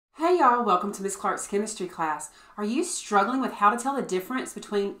Hey y'all, welcome to Miss Clarke's chemistry class. Are you struggling with how to tell the difference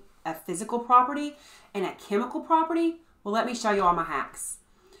between a physical property and a chemical property? Well, let me show you all my hacks.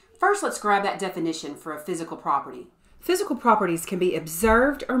 First, let's grab that definition for a physical property. Physical properties can be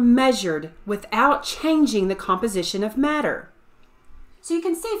observed or measured without changing the composition of matter. So you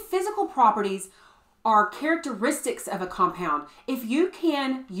can see physical properties are characteristics of a compound. If you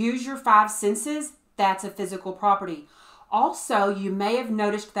can use your five senses, that's a physical property. Also, you may have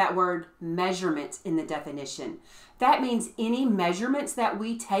noticed that word measurement in the definition. That means any measurements that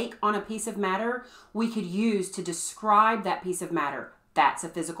we take on a piece of matter, we could use to describe that piece of matter. That's a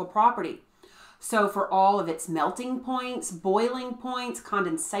physical property. So for all of its melting points, boiling points,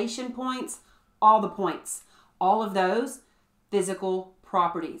 condensation points, all the points, all of those physical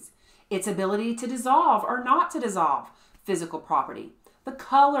properties. Its ability to dissolve or not to dissolve, physical property. The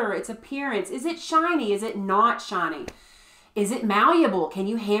color, its appearance, is it shiny, is it not shiny? Is it malleable? Can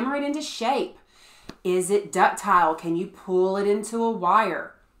you hammer it into shape? Is it ductile? Can you pull it into a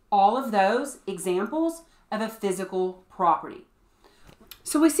wire? All of those examples of a physical property.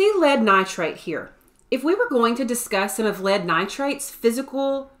 So we see lead nitrate here. If we were going to discuss some of lead nitrate's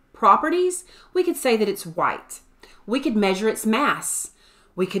physical properties, we could say that it's white. We could measure its mass.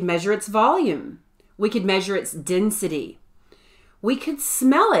 We could measure its volume. We could measure its density. We could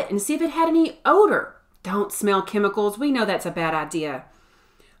smell it and see if it had any odor. Don't smell chemicals. We know that's a bad idea.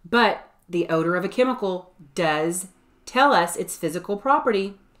 But the odor of a chemical does tell us its physical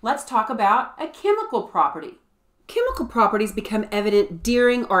property. Let's talk about a chemical property. Chemical properties become evident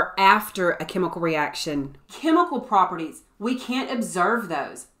during or after a chemical reaction. Chemical properties, we can't observe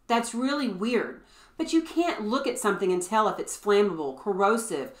those. That's really weird. But you can't look at something and tell if it's flammable,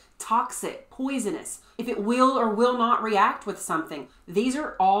 corrosive, toxic, poisonous, if it will or will not react with something. These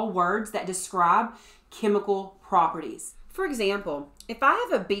are all words that describe chemical properties. For example, if I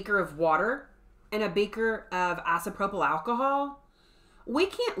have a beaker of water and a beaker of isopropyl alcohol, we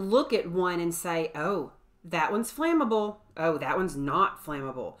can't look at one and say, oh, that one's flammable. Oh, that one's not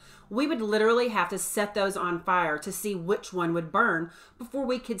flammable. We would literally have to set those on fire to see which one would burn before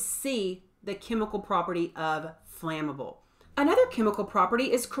we could see the chemical property of flammable. Another chemical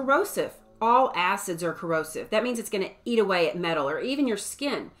property is corrosive. All acids are corrosive. That means it's going to eat away at metal or even your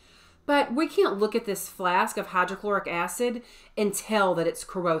skin. But we can't look at this flask of hydrochloric acid and tell that it's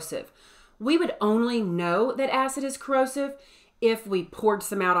corrosive. We would only know that acid is corrosive if we poured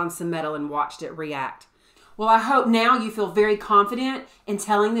some out on some metal and watched it react. Well, I hope now you feel very confident in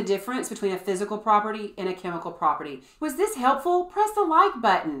telling the difference between a physical property and a chemical property. Was this helpful? Press the like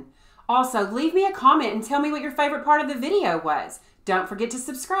button. Also, leave me a comment and tell me what your favorite part of the video was. Don't forget to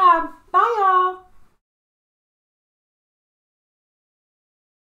subscribe. Bye, y'all.